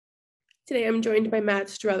Today, I'm joined by Matt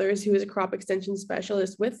Struthers, who is a crop extension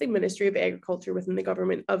specialist with the Ministry of Agriculture within the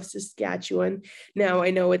government of Saskatchewan. Now,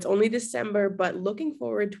 I know it's only December, but looking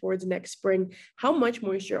forward towards next spring, how much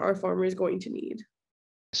moisture are farmers going to need?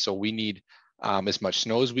 So we need as much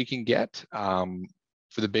snow as we can get.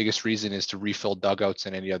 For the biggest reason is to refill dugouts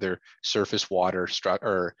and any other surface water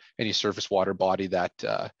or any surface water body that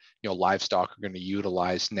livestock are going to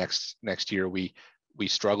utilize next year. We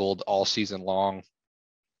struggled all season long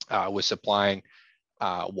with supplying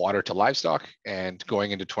water to livestock, and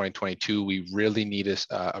going into 2022, we really need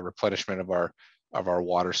a replenishment of our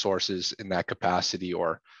water sources in that capacity,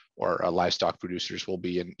 or livestock producers will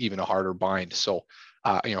be in even a harder bind. So,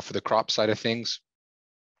 for the crop side of things,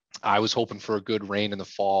 I was hoping for a good rain in the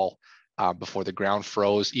fall before the ground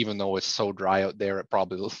froze. Even though it's so dry out there, it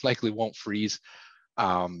probably likely won't freeze.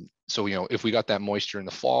 So, if we got that moisture in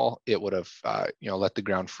the fall, it would have, let the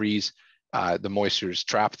ground freeze. The moisture is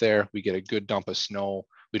trapped there. We get a good dump of snow.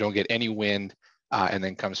 We don't get any wind, and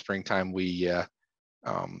then come springtime, we have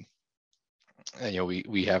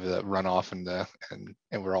the runoff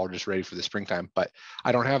and we're all just ready for the springtime. But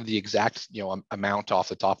I don't have the exact amount off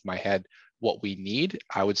the top of my head what we need.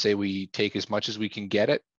 I would say we take as much as we can get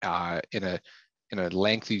it in a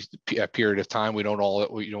lengthy period of time. We don't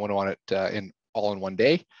want it in all in one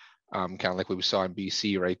day, kind of like what we saw in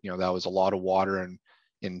BC, right? That was a lot of water and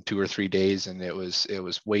in 2 or 3 days, and it was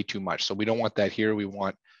way too much. So we don't want that here. We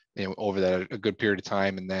want over that a good period of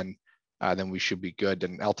time, and then we should be good.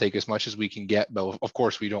 And I'll take as much as we can get, but of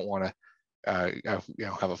course we don't want to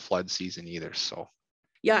have a flood season either. So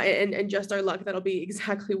yeah, and just our luck, that'll be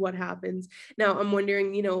exactly what happens. Now, I'm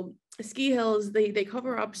wondering, ski hills, they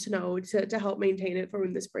cover up snow to help maintain it for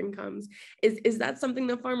when the spring comes. Is that something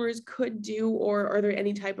that farmers could do, or are there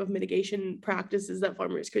any type of mitigation practices that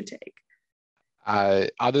farmers could take?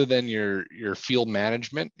 Other than your field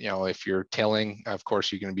management, if you're tilling, of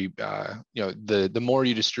course, you're going to be, the more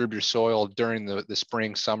you disturb your soil during the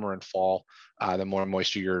spring, summer, and fall, the more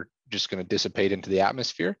moisture you're just going to dissipate into the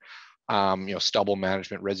atmosphere. Stubble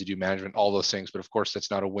management, residue management, all those things. But of course, that's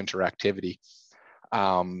not a winter activity.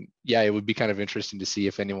 It would be kind of interesting to see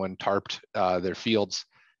if anyone tarped their fields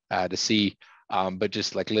to see. But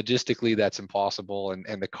just like logistically, that's impossible,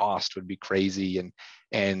 and the cost would be crazy.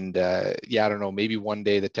 And I don't know, maybe one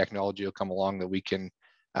day the technology will come along that we can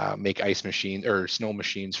make ice machines or snow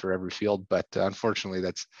machines for every field. But unfortunately,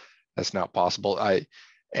 that's not possible.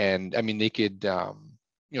 They could,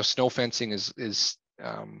 snow fencing is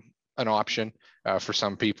an option for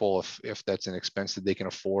some people if that's an expense that they can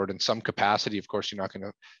afford. In some capacity, of course, you're not going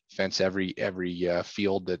to fence every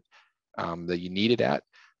field that you need it at.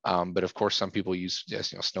 But of course, some people use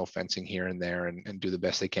snow fencing here and there and do the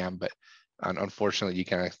best they can. But unfortunately, you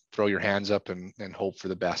kind of throw your hands up and hope for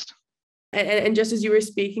the best. And just as you were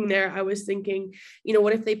speaking there, I was thinking,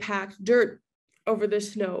 what if they packed dirt over the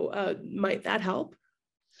snow? Might that help?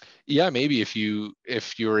 Yeah, maybe if you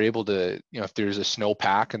were able to, if there's a snow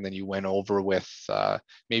pack and then you went over with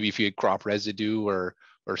maybe if you had crop residue or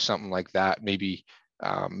something like that, maybe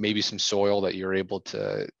some soil that you're able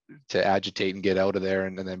to agitate and get out of there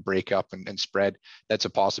and then break up and spread. That's a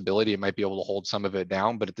possibility. It might be able to hold some of it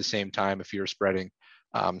down, but at the same time, if you're spreading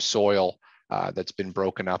soil that's been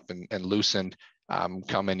broken up and loosened,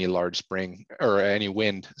 come any large spring or any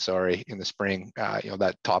wind, in the spring,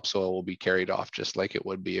 that topsoil will be carried off just like it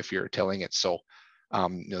would be if you're tilling it. So,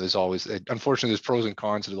 there's always, unfortunately, there's pros and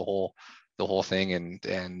cons to the whole thing, and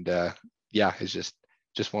it's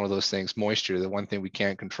just one of those things. Moisture, the one thing we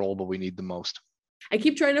can't control, but we need the most. I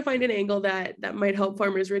keep trying to find an angle that might help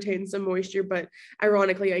farmers retain some moisture, but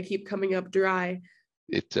ironically, I keep coming up dry.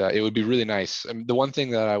 It would be really nice. The one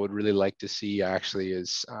thing that I would really like to see actually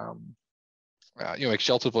is, like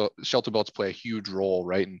shelter belts play a huge role,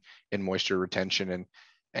 right, in moisture retention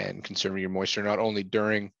and conserving your moisture, not only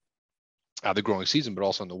during the growing season, but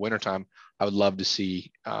also in the wintertime. I would love to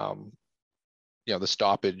see, the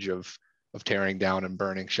stoppage of tearing down and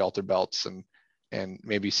burning shelter belts, and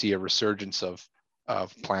maybe see a resurgence of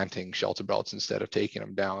planting shelter belts instead of taking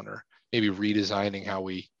them down, or maybe redesigning how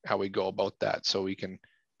we go about that so we can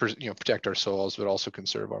protect our soils but also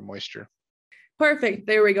conserve our moisture. Perfect.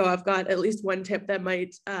 There we go. I've got at least one tip that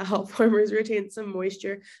might help farmers retain some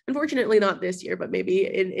moisture. Unfortunately, not this year, but maybe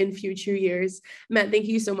in future years. Matt, thank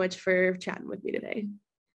you so much for chatting with me today.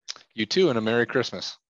 You too, and a Merry Christmas.